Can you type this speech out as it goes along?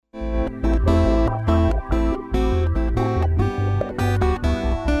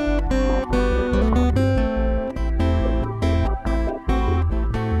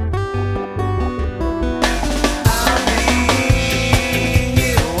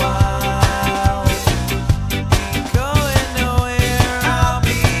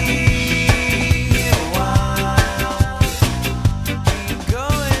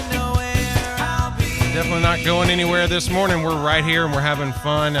this morning. We're right here and we're having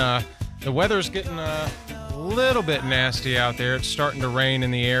fun. The weather's getting a little bit nasty out there. It's starting to rain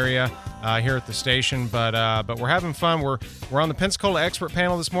in the area here at the station, but we're having fun. We're on the Pensacola expert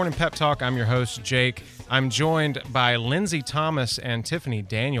panel this morning, Pep Talk. I'm your host, Jake. I'm joined by Lindsay Thomas and Tiffany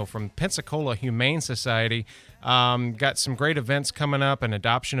Daniel from Pensacola Humane Society. Got some great events coming up, an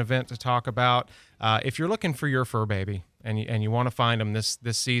adoption event to talk about. If you're looking for your fur baby and you want to find them this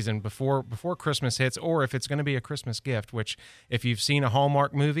season before Christmas hits, or if it's going to be a Christmas gift, which if you've seen a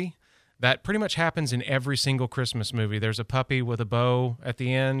Hallmark movie, that pretty much happens in every single Christmas movie. There's a puppy with a bow at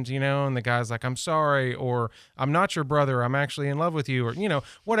the end, and the guy's like, I'm sorry, or I'm not your brother, I'm actually in love with you, or,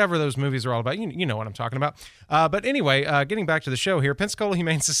 whatever those movies are all about. You know what I'm talking about. But anyway, getting back to the show here, Pensacola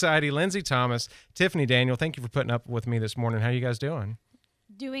Humane Society, Lindsay Thomas, Tiffany Daniel, thank you for putting up with me this morning. How are you guys doing?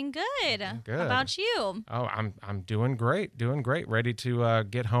 Doing good. Good. How about you? Oh, I'm doing great. Ready to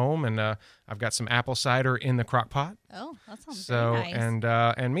get home, and I've got some apple cider in the crock pot. Oh, that sounds very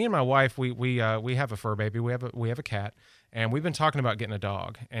nice. And me and my wife, we have a fur baby. We have a cat, and we've been talking about getting a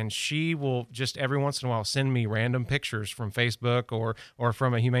dog. And she will just every once in a while send me random pictures from Facebook or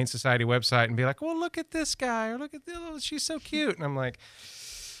from a Humane Society website and be like, "Well, look at this guy, or look at this. Oh, she's so cute." And I'm like,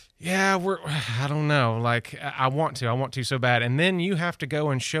 yeah, I don't know. Like, I want to so bad. And then you have to go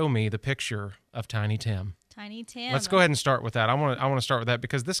and show me the picture of Tiny Tim. Tiny Tim. Let's go ahead and start with that. I want to start with that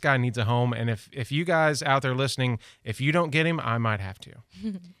because this guy needs a home. And if you guys out there listening, if you don't get him, I might have to.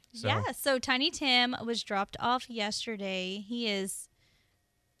 So Tiny Tim was dropped off yesterday. He is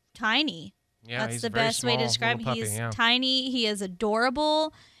tiny. Yeah, that's the best way to describe him. He's tiny. He is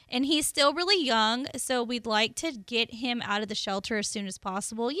adorable. And he's still really young, so we'd like to get him out of the shelter as soon as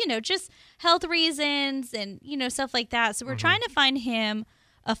possible, just health reasons and, stuff like that. So we're trying to find him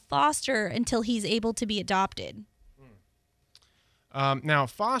a foster until he's able to be adopted. Now,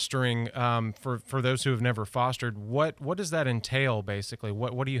 fostering, for those who have never fostered, what does that entail, basically?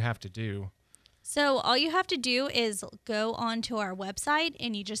 What do you have to do? So all you have to do is go onto our website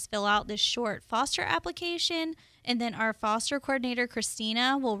and you just fill out this short foster application, and then our foster coordinator,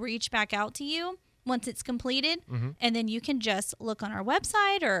 Christina, will reach back out to you once it's completed, and then you can just look on our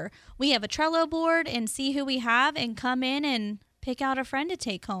website, or we have a Trello board, and see who we have and come in and pick out a friend to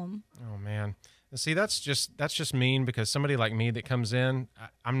take home. Oh, man. See, that's just mean, because somebody like me that comes in,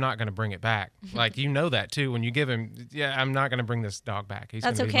 I'm not going to bring it back. Like, that too. When you give him, I'm not going to bring this dog back. He's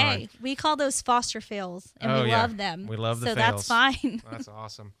That's gonna be okay. mine. We call those foster fails, and we love them. We love the fails. fails. So that's fine. That's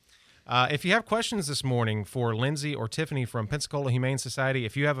awesome. If you have questions this morning for Lindsay or Tiffany from Pensacola Humane Society,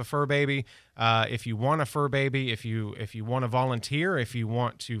 if you have a fur baby, if you want a fur baby, if you want to volunteer, if you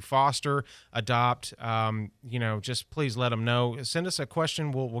want to foster, adopt, just please let them know. Send us a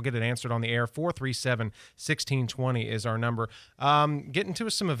question. We'll get it answered on the air. 437-1620 is our number. Getting to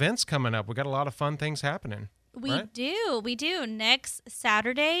some events coming up. We got a lot of fun things happening. We do. Next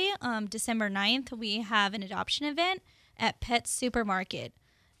Saturday, December 9th, we have an adoption event at Pet Supermarket.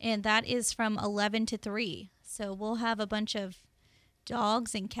 And that is from 11 to 3. So we'll have a bunch of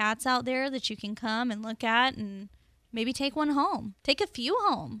dogs and cats out there that you can come and look at and maybe take one home. Take a few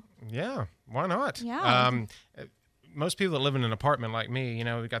home. Yeah, why not? Yeah. Most people that live in an apartment like me,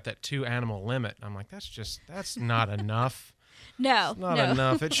 we got that 2-animal limit. I'm like, that's not enough. No, not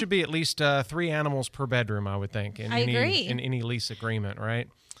enough. It should be at least 3 animals per bedroom, I would think. I agree. In any lease agreement, right?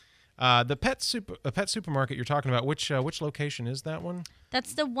 The pet supermarket you're talking about, which location is that one?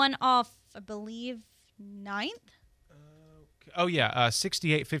 That's the one off, I believe, 9th? Oh, yeah.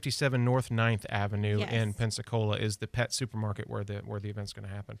 6857 North 9th Avenue in Pensacola is the pet supermarket where the event's going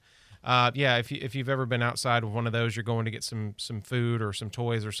to happen. If you've ever been outside of one of those, you're going to get some food or some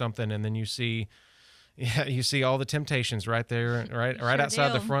toys or something, and then you see all the temptations right there, right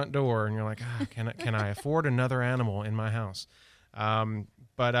outside the front door, and you're like, can I afford another animal in my house?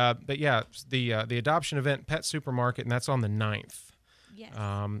 But yeah, the adoption event, Pet Supermarket, and that's on the 9th. Yes.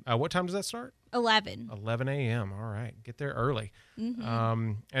 What time does that start? 11. 11 a.m. All right. Get there early.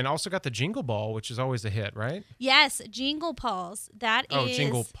 Mm-hmm. And also got the Jingle Ball, which is always a hit, right? Yes, Jingle Paws.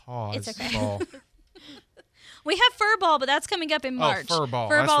 Jingle Paws. It's okay. Ball. We have Fur Ball, but that's coming up in March. Oh, Fur Ball.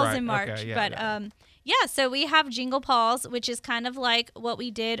 Fur That's Ball's right. in March. Okay, but so we have Jingle Paws, which is kind of like what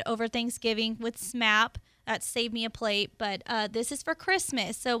we did over Thanksgiving with SMAP. That Save Me a Plate. But this is for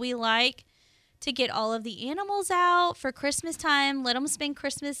Christmas. So we like to get all of the animals out for Christmas time. Let them spend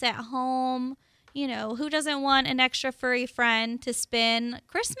Christmas at home. Who doesn't want an extra furry friend to spend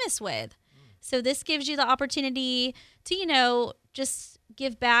Christmas with? So this gives you the opportunity to, just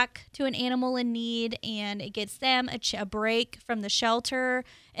give back to an animal in need, and it gets them a break from the shelter.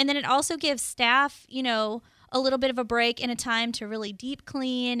 And then it also gives staff, a little bit of a break and a time to really deep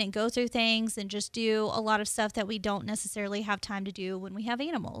clean and go through things and just do a lot of stuff that we don't necessarily have time to do when we have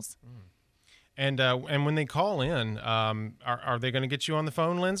animals. And when they call in, are they going to get you on the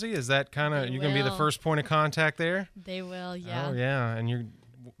phone, Lindsay? Is that kind of, you're going to be the first point of contact there? They will, yeah. Oh, yeah. And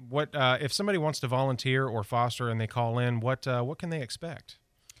if somebody wants to volunteer or foster and they call in, what can they expect?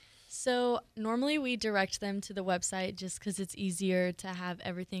 So normally we direct them to the website just because it's easier to have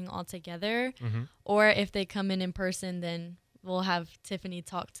everything all together. Mm-hmm. Or if they come in person, then we'll have Tiffany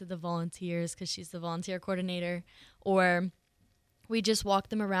talk to the volunteers because she's the volunteer coordinator. Or we just walk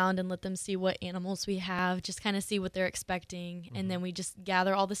them around and let them see what animals we have, just kind of see what they're expecting. Mm-hmm. And then we just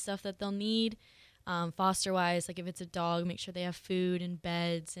gather all the stuff that they'll need, foster-wise. Like if it's a dog, make sure they have food and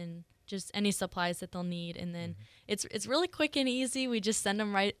beds and just any supplies that they'll need. And then it's really quick and easy. We just send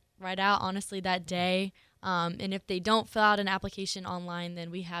them right out, honestly, that day. And if they don't fill out an application online,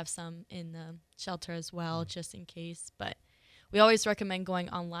 then we have some in the shelter as well, just in case. But we always recommend going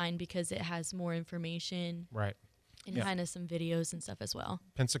online because it has more information. Right. And kind of some videos and stuff as well.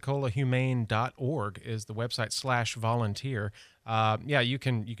 PensacolaHumane.org is the website /volunteer. You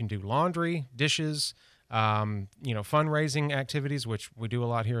can do laundry, dishes, fundraising activities, which we do a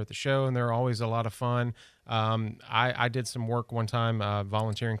lot here at the show, and they're always a lot of fun. I did some work one time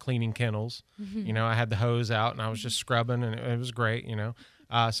volunteering cleaning kennels. Mm-hmm. I had the hose out and I was just scrubbing, and it was great.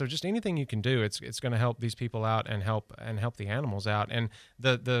 So just anything you can do, it's going to help these people out and help the animals out. And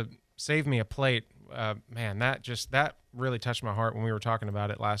the Save Me a Plate. Man, that really touched my heart when we were talking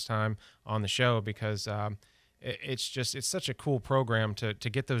about it last time on the show, because it's such a cool program to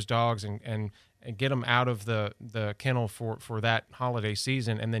get those dogs and get them out of the kennel for that holiday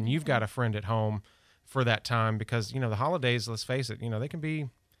season, and then you've got a friend at home for that time, because the holidays, let's face it, they can be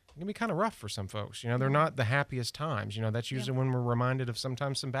kind of rough for some folks. They're not the happiest times. That's usually when we're reminded of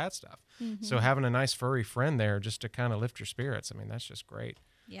sometimes some bad stuff. Mm-hmm. So having a nice furry friend there just to kind of lift your spirits, I mean, that's just great.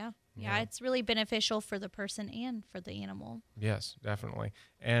 Yeah, it's really beneficial for the person and for the animal. Yes, definitely.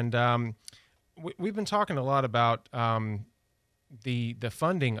 And we've been talking a lot about the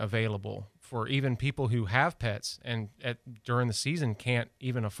funding available for even people who have pets and during the season can't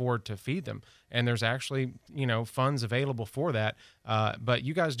even afford to feed them. And there's actually, funds available for that. But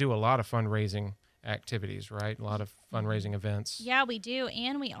you guys do a lot of fundraising activities, right? A lot of fundraising events. Yeah, we do.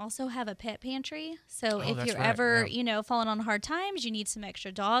 And we also have a pet pantry. So if you're ever, falling on hard times, you need some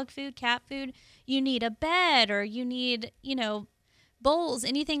extra dog food, cat food, you need a bed, or you need, bowls,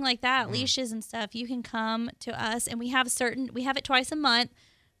 anything like that, leashes and stuff, you can come to us. And we have it twice a month,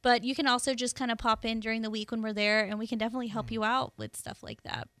 but you can also just kind of pop in during the week when we're there, and we can definitely help you out with stuff like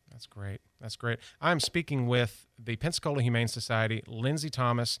that. That's great. That's great. I'm speaking with the Pensacola Humane Society, Lindsay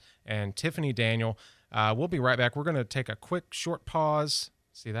Thomas and Tiffany Daniel. We'll be right back. We're going to take a quick, short pause.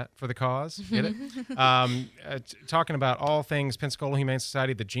 See that? For the cause. Get it? Talking about all things Pensacola Humane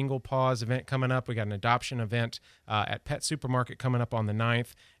Society, the Jingle Paws event coming up. We got an adoption event at Pet Supermarket coming up on the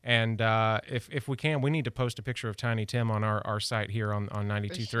 9th. And if we can, we need to post a picture of Tiny Tim on our site here on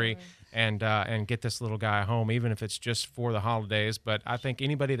 92.3 and get this little guy home, even if it's just for the holidays. But I think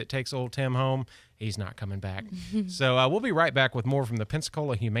anybody that takes old Tim home, he's not coming back. So we'll be right back with more from the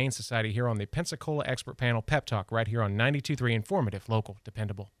Pensacola Humane Society here on the Pensacola Expert Panel Pep Talk right here on 92.3, informative, local,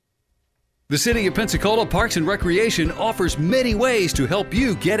 dependable. The City of Pensacola Parks and Recreation offers many ways to help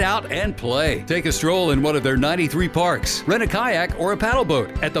you get out and play. Take a stroll in one of their 93 parks, rent a kayak or a paddle boat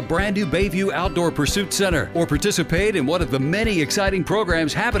at the brand new Bayview Outdoor Pursuit Center, or participate in one of the many exciting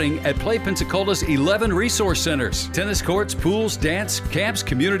programs happening at Play Pensacola's 11 resource centers. Tennis courts, pools, dance, camps,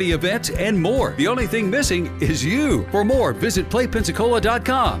 community events, and more. The only thing missing is you. For more, visit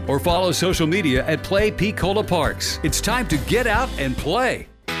playpensacola.com or follow social media at Play Pensacola Parks. It's time to get out and play.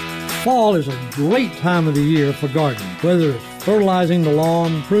 Fall is a great time of the year for gardening, whether it's fertilizing the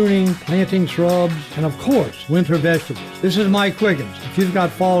lawn, pruning, planting shrubs, and of course, winter vegetables. This is Mike Quiggins. If you've got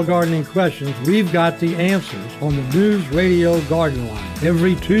fall gardening questions, we've got the answers on the News Radio Garden Line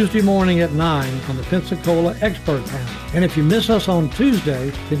every Tuesday morning at 9 on the Pensacola Expert Panel. And if you miss us on Tuesday,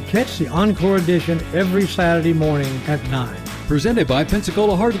 then catch the Encore edition every Saturday morning at 9. Presented by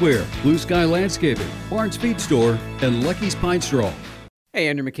Pensacola Hardware, Blue Sky Landscaping, Barnes Feed Store, and Lucky's Pine Straw. Hey,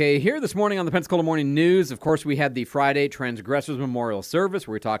 Andrew McKay here this morning on the Pensacola Morning News. Of course, we had the Friday Transgressors Memorial Service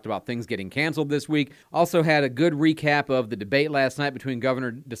where we talked about things getting canceled this week. Also had a good recap of the debate last night between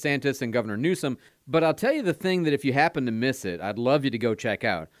Governor DeSantis and Governor Newsom. But I'll tell you the thing that if you happen to miss it, I'd love you to go check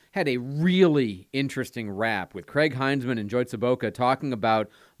out. Had a really interesting wrap with Craig Heinzman and Joy Tsaboka talking about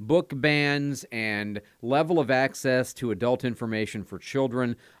book bans and level of access to adult information for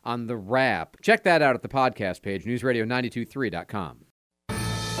children on the wrap. Check that out at the podcast page, newsradio923.com.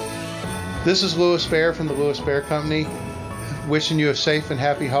 This is Louis Bear from the Louis Bear Company, wishing you a safe and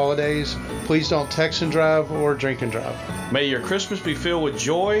happy holidays. Please don't text and drive or drink and drive. May your Christmas be filled with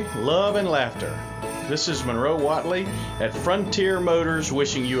joy, love, and laughter. This is Monroe Watley at Frontier Motors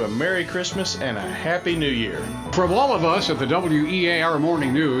wishing you a Merry Christmas and a Happy New Year. From all of us at the WEAR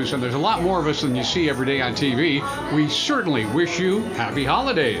Morning News, and there's a lot more of us than you see every day on TV, we certainly wish you happy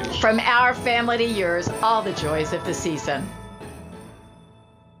holidays. From our family to yours, all the joys of the season.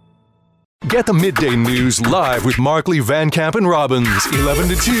 Get the midday news live with Markley, Van Camp, and Robbins, 11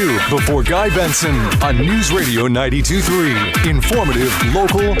 to 2, before Guy Benson on News Radio 92.3. Informative,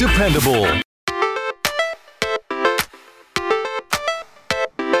 local, dependable.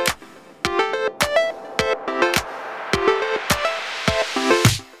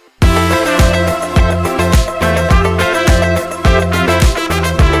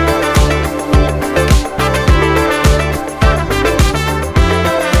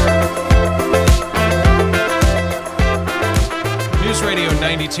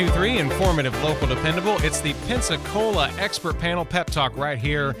 Informative, local, dependable. It's the Pensacola Expert Panel Pep Talk right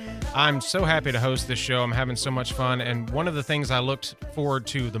here. I'm so happy to host this show. I'm having so much fun. And one of the things I looked forward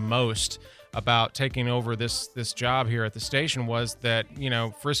to the most about taking over this job here at the station was that,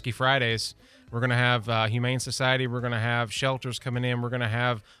 Frisky Fridays, we're going to have Humane Society. We're going to have shelters coming in. We're going to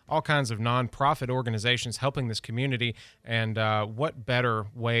have all kinds of nonprofit organizations helping this community. And what better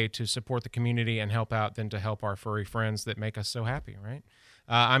way to support the community and help out than to help our furry friends that make us so happy, right?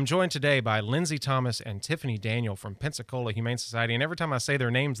 I'm joined today by Lindsay Thomas and Tiffany Daniel from Pensacola Humane Society. And every time I say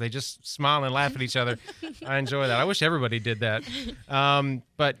their names, they just smile and laugh at each other. I enjoy that. I wish everybody did that.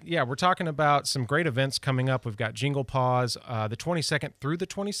 But yeah, we're talking about some great events coming up. We've got Jingle Paws the 22nd through the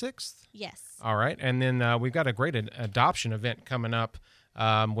 26th. Yes. All right. And then we've got a great adoption event coming up,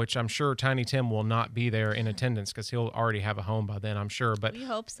 which I'm sure Tiny Tim will not be there in attendance because he'll already have a home by then, I'm sure. But we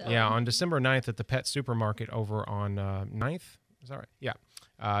hope so. Yeah, on December 9th at the Pet Supermarket over on 9th. Is that right? Yeah.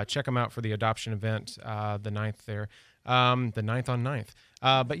 Check them out for the adoption event, the 9th there, the 9th on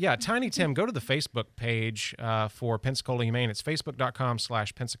 9th. But yeah, Tiny Tim, go to the Facebook page for Pensacola Humane. It's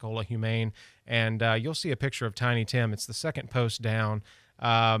facebook.com/Pensacola Humane, and you'll see a picture of Tiny Tim. It's the second post down.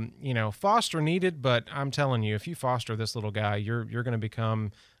 Foster needed, but I'm telling you, if you foster this little guy, you're going to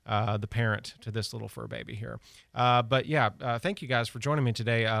become the parent to this little fur baby here. But yeah, thank you guys for joining me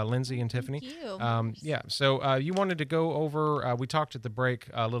today, Lindsay and Tiffany. Thank you. Yeah, so you wanted to go over, we talked at the break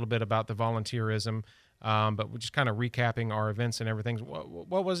a little bit about the volunteerism, but we're just kind of recapping our events and everything.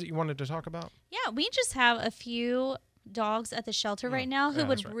 What was it you wanted to talk about? Yeah, we just have a few dogs at the shelter right now who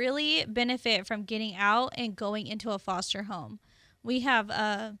would really benefit from getting out and going into a foster home. We have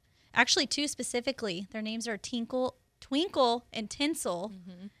actually two specifically. Their names are Twinkle and Tinsel.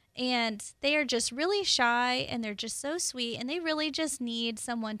 Mm-hmm. And they are just really shy, and they're just so sweet, and they really just need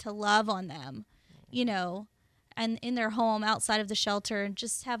someone to love on them, and in their home outside of the shelter, and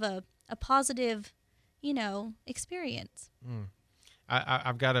just have a positive, experience.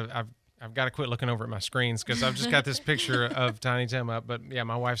 I've got to quit looking over at my screens because I've just got this picture of Tiny Tim up. But yeah,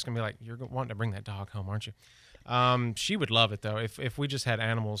 my wife's gonna be like, "You're wanting to bring that dog home, aren't you?" She would love it though. If we just had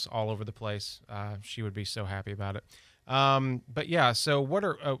animals all over the place, she would be so happy about it. But yeah, so what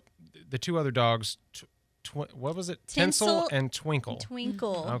are the two other dogs? What was it? Tinsel and Twinkle.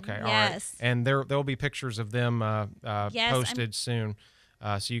 Twinkle. Okay, yes. All right. And there'll be pictures of them posted soon,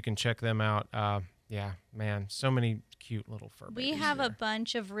 so you can check them out. Yeah, man, so many cute little fur babies. We have a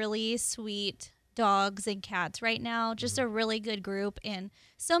bunch of really sweet dogs and cats right now, just a really good group, and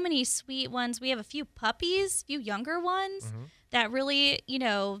so many sweet ones. We have a few puppies, few younger ones that really,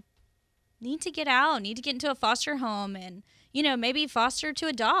 need to get out, need to get into a foster home, and maybe foster to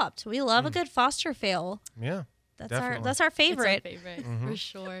adopt. We love a good foster fail. Yeah, that's our favorite. It's our favorite for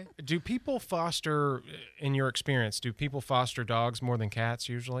sure. Do people foster, in your experience, foster dogs more than cats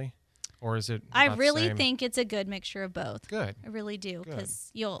usually, or is it? I really think it's a good mixture of both. Good. I really do, because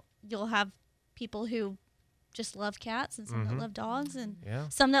you'll have people who just love cats and some that love dogs, and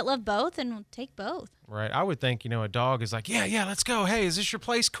some that love both and will take both. Right. I would think, a dog is like, yeah, let's go. Hey, is this your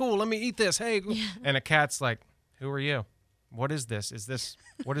place? Cool. Let me eat this. Hey. Yeah. And a cat's like, who are you? What is this?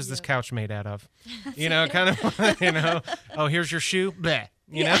 What is this couch made out of? Kind of, oh, here's your shoe. Bleh.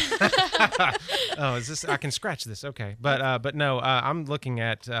 Oh, is this, I can scratch this. Okay. But no, I'm looking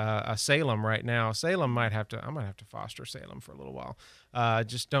at Salem right now. I might have to foster Salem for a little while.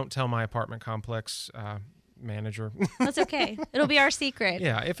 Just don't tell my apartment complex manager. That's okay. It'll be our secret.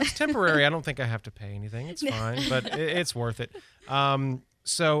 Yeah, if it's temporary, I don't think I have to pay anything. It's fine, but it's worth it.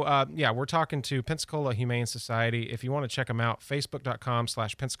 So, we're talking to Pensacola Humane Society. If you want to check them out,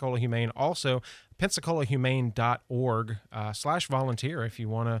 facebook.com/Pensacola Humane. Also, pensacolahumane.org/volunteer if you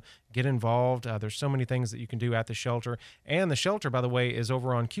want to get involved. There's so many things that you can do at the shelter. And the shelter, by the way, is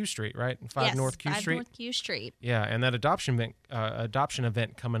over on Q Street, right? 5 North Q Street. 5 North Q Street. Yeah, and that adoption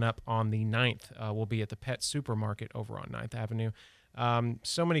event coming up on the 9th will be at the Pet Supermarket over on 9th Avenue.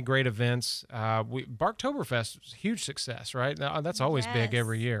 So many great events. Barktoberfest was a huge success, right? That's always big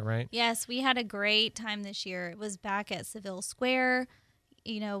every year, right? Yes, we had a great time this year. It was back at Seville Square.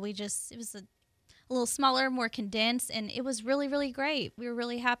 It was a little smaller, more condensed, and it was really, really great. We were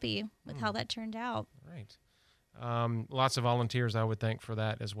really happy with how that turned out. Right. Lots of volunteers, I would think, for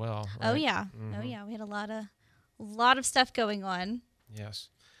that as well. Right? Oh yeah. Mm-hmm. Oh yeah. We had a lot of stuff going on. Yes.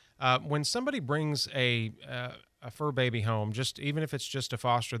 When somebody brings a fur baby home, even if it's just to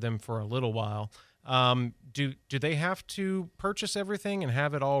foster them for a little while, do they have to purchase everything and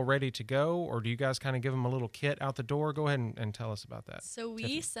have it all ready to go, or do you guys kind of give them a little kit out the door? Go ahead and tell us about that. So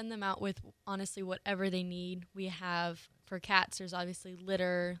we send them out with, honestly, whatever they need. We have, for cats, there's obviously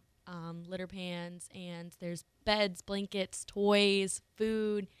litter pans, and there's beds, blankets, toys,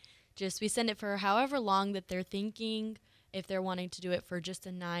 food. We send it for however long that they're thinking. If they're wanting to do it for just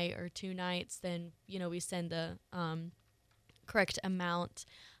a night or 2 nights, then, we send the correct amount.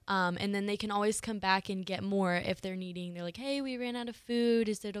 And then they can always come back and get more if they're needing. They're like, hey, we ran out of food.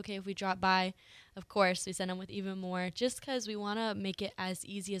 Is it okay if we drop by? Of course, we send them with even more, just because we want to make it as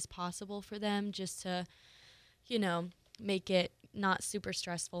easy as possible for them, just to, make it not super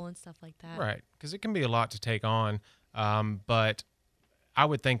stressful and stuff like that. Right, because it can be a lot to take on, but I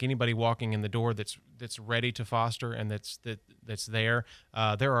would think anybody walking in the door that's ready to foster and that's there,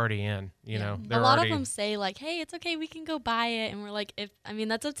 they're already in. A lot of them say like, "Hey, it's okay, we can go buy it," and we're like,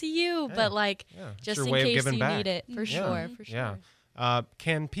 that's up to you, but just in case you need it, for sure. Yeah.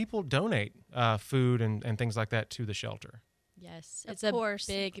 Can people donate food and things like that to the shelter? Yes, it's a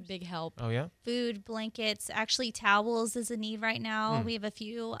big help. Oh, yeah? Food, blankets, actually towels is a need right now. We have a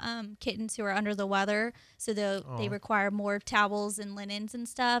few kittens who are under the weather, so they require more towels and linens and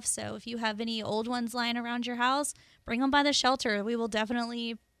stuff. So if you have any old ones lying around your house, bring them by the shelter. We will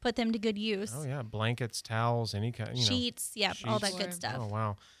definitely put them to good use. Oh, yeah, blankets, towels, any kind, sheets, all that good stuff. Oh,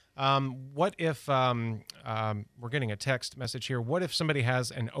 wow. What if we're getting a text message here? What if somebody has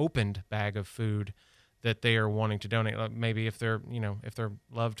an opened bag of food that they are wanting to donate? Maybe if their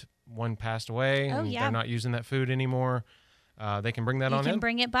loved one passed away and they're not using that food anymore, they can bring that on in? You can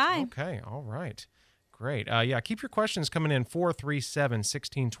bring it by. Okay, all right. Great. Keep your questions coming in.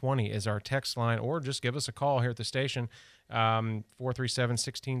 437-1620 is our text line, or just give us a call here at the station,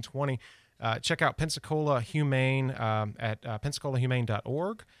 437-1620. Check out Pensacola Humane at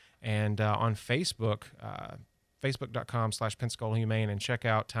pensacolahumane.org, and on Facebook, facebook.com/Pensacola Humane, and check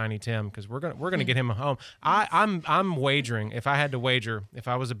out Tiny Tim, because we're gonna get him home. I'm wagering, if I had to wager, if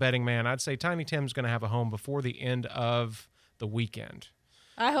I was a betting man, I'd say Tiny Tim's gonna have a home before the end of the weekend.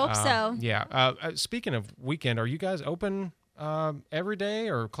 I hope so. Yeah. Speaking of weekend, are you guys open every day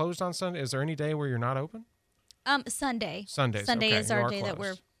or closed on Sunday? Is there any day where you're not open? Sunday. Sundays. Sunday okay. is our day that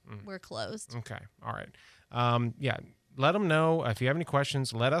we're closed. Okay. All right. Let them know. If you have any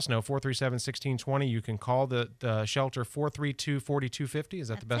questions, let us know. 437-1620. You can call the shelter 432-4250. Is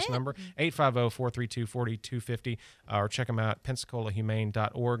that the best number? 850-432-4250. Or check them out,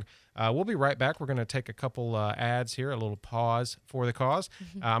 pensacolahumane.org. We'll be right back. We're going to take a couple ads here, a little pause for the cause.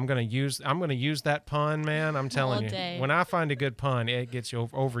 I'm going to use that pun, man. I'm telling you. When I find a good pun, it gets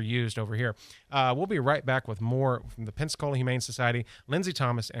overused over here. We'll be right back with more from the Pensacola Humane Society. Lindsay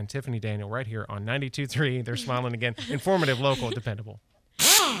Thomas and Tiffany Daniel right here on 92.3. They're smiling again. Informative, local, dependable.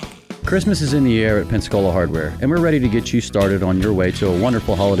 Christmas is in the air at Pensacola Hardware, and we're ready to get you started on your way to a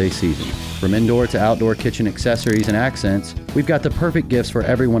wonderful holiday season. From indoor to outdoor kitchen accessories and accents, we've got the perfect gifts for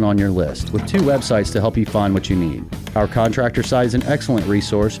everyone on your list, with 2 websites to help you find what you need. Our contractor site is an excellent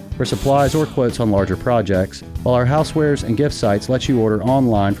resource for supplies or quotes on larger projects, while our housewares and gift sites let you order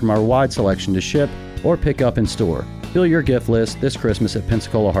online from our wide selection to ship or pick up in store. Fill your gift list this Christmas at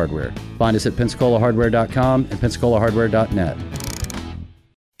Pensacola Hardware. Find us at pensacolahardware.com and pensacolahardware.net.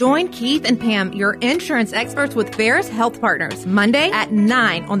 Join Keith and Pam, your insurance experts with Ferris Health Partners, Monday at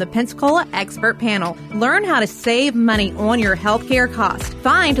 9 on the Pensacola Expert Panel. Learn how to save money on your healthcare costs.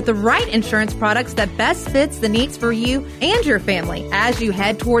 Find the right insurance products that best fits the needs for you and your family as you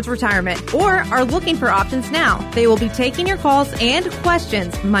head towards retirement or are looking for options now. They will be taking your calls and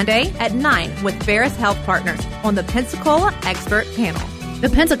questions Monday at 9 with Ferris Health Partners on the Pensacola Expert Panel. The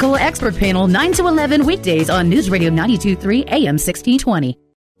Pensacola Expert Panel, 9 to 11 weekdays on News Radio 92.3 AM 1620.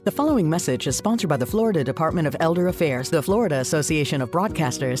 The following message is sponsored by the Florida Department of Elder Affairs, the Florida Association of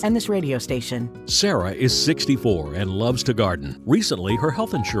Broadcasters, and this radio station. Sarah is 64 and loves to garden. Recently, her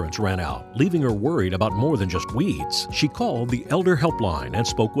health insurance ran out, leaving her worried about more than just weeds. She called the Elder Helpline and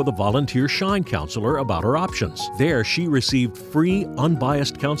spoke with a volunteer Shine counselor about her options. There, she received free,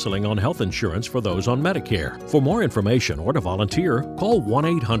 unbiased counseling on health insurance for those on Medicare. For more information or to volunteer, call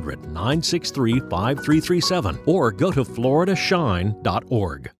 1-800-963-5337 or go to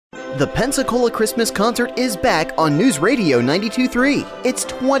floridashine.org. The Pensacola Christmas Concert is back on News Radio 92.3. It's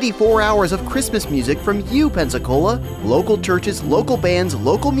 24 hours of Christmas music from you, Pensacola. Local churches, local bands,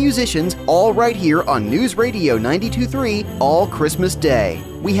 local musicians, all right here on News Radio 92.3 all Christmas Day.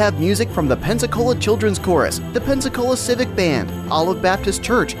 We have music from the Pensacola Children's Chorus, the Pensacola Civic Band, Olive Baptist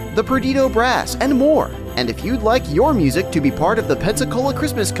Church, the Perdido Brass, and more. And if you'd like your music to be part of the Pensacola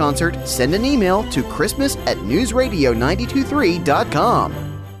Christmas Concert, send an email to christmas@newsradio923.com.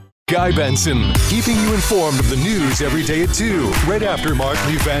 Guy Benson, keeping you informed of the news every day at 2, right after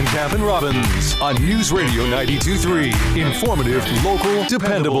Markley, Van Camp, and Robbins on News Radio 92.3. Informative, local,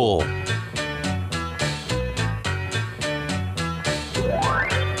 dependable.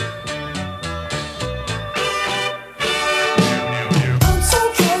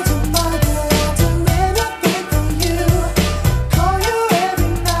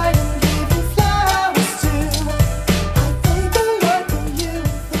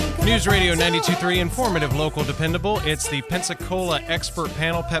 News Radio 92.3, informative, local, dependable. It's the Pensacola Expert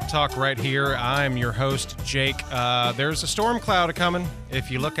Panel Pep Talk right here. I'm your host, Jake. There's a storm cloud coming. If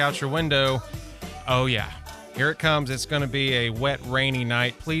you look out your window, oh yeah, here it comes. It's going to be a wet, rainy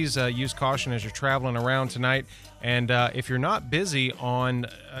night. Please use caution as you're traveling around tonight. And if you're not busy on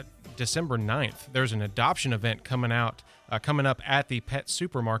December 9th, there's an adoption event coming up at the Pet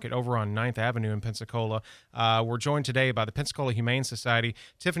Supermarket over on 9th Avenue in Pensacola. We're joined today by the Pensacola Humane Society,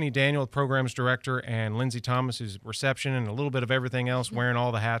 Tiffany Daniel, the program's director, and Lindsay Thomas, who's reception and a little bit of everything else, wearing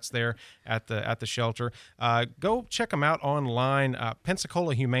all the hats there at the shelter. Go check them out online,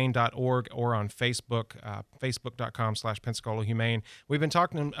 pensacolahumane.org, or on Facebook, facebook.com/Pensacola Humane. We've been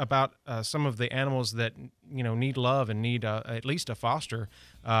talking about some of the animals that need love and need at least a foster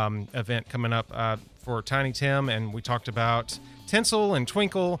event coming up for Tiny Tim, and we talked about Tinsel and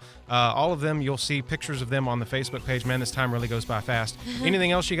Twinkle, all of them. You'll see pictures of them on the Facebook page. Man, this time really goes by fast.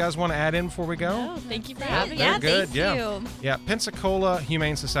 Anything else you guys want to add in before we go? No, thank you for having Very us. good. Thank you. Yeah. Pensacola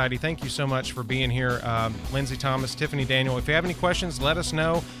Humane Society, thank you so much for being here. Lindsay Thomas, Tiffany Daniel. If you have any questions, let us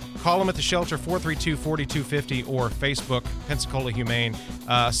know. Call them at the shelter, 432-4250, or Facebook, Pensacola Humane.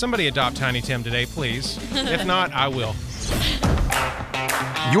 Somebody adopt Tiny Tim today, please. If not, I will.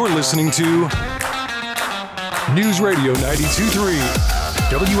 You're listening to News Radio 92.3,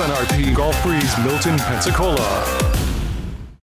 WNRP Gulf Breeze, Milton, Pensacola.